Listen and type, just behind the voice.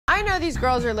I know these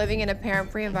girls are living in a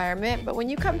parent-free environment, but when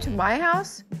you come to my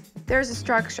house, there's a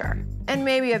structure and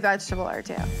maybe a vegetable or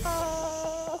two.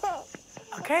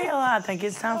 Okay, Ella, I think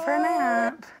it's time for a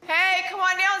nap. Hey, come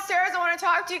on downstairs. I want to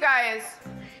talk to you guys.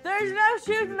 There's no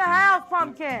shoes in the house,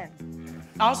 Pumpkin.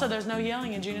 Also, there's no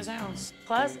yelling in Geno's house.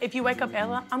 Plus, if you wake up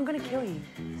Ella, I'm gonna kill you.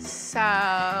 So,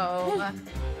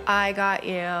 I got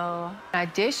you an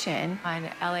audition on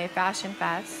LA Fashion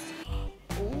Fest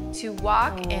to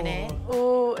walk in it.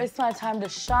 Ooh, it's my time to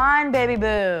shine, baby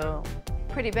boo.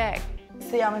 Pretty big.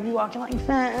 See, I'm gonna be walking like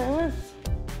this.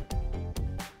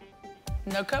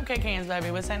 No cupcake hands, baby.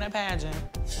 This ain't a pageant.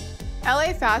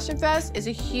 LA Fashion Fest is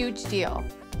a huge deal.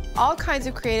 All kinds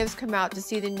of creatives come out to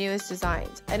see the newest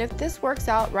designs. And if this works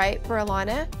out right for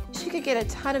Alana, she could get a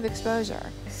ton of exposure.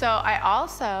 So I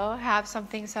also have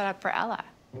something set up for Ella.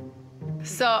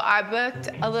 So I booked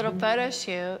a little photo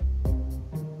shoot.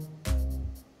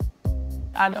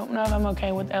 I don't know if I'm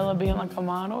okay with Ella being like a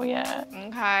model yet.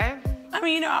 Okay. I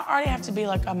mean, you know, I already have to be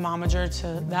like a momager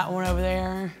to that one over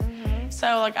there.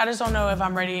 So, like, I just don't know if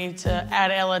I'm ready to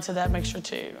add Ella to that mixture,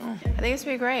 too. I think it's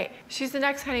gonna be great. She's the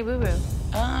next Honey Boo Boo.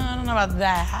 I don't know about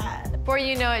that. Before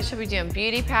you know it, she'll be doing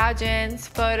beauty pageants,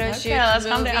 photo shoots, let's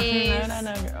movies. calm down.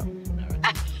 No, girl.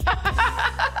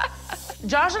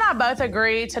 Josh and I both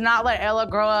agreed to not let Ella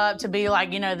grow up to be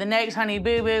like, you know, the next Honey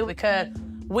Boo Boo because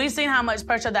we've seen how much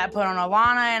pressure that put on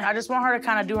Alana, and I just want her to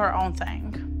kind of do her own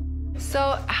thing.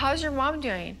 So, how's your mom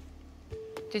doing?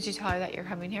 Did you tell her that you're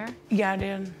coming here? Yeah, I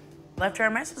did. Left her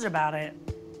a message about it.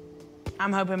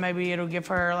 I'm hoping maybe it'll give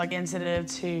her like incentive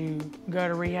to go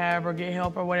to rehab or get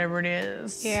help or whatever it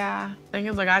is. Yeah. I think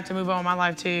it's like I have to move on with my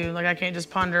life too. Like I can't just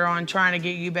ponder on trying to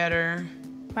get you better.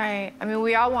 Right. I mean,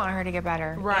 we all want her to get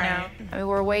better. Right. You know? I mean,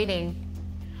 we're waiting.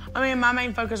 I mean, my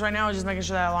main focus right now is just making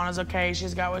sure that Alana's okay,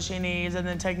 she's got what she needs, and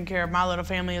then taking care of my little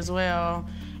family as well.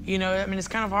 You know, I mean, it's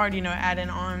kind of hard, you know, adding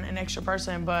on an extra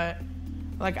person, but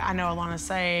like, I know Alana's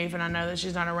safe, and I know that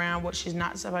she's not around what she's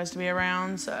not supposed to be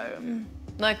around, so.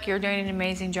 Look, you're doing an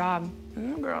amazing job.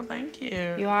 Girl, thank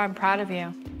you. You are, I'm proud of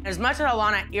you. As much as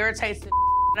Alana irritates the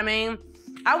I mean,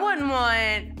 I wouldn't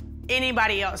want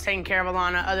anybody else taking care of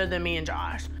Alana other than me and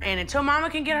Josh. And until Mama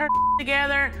can get her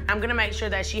together, I'm gonna make sure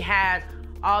that she has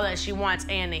all that she wants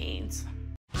and needs.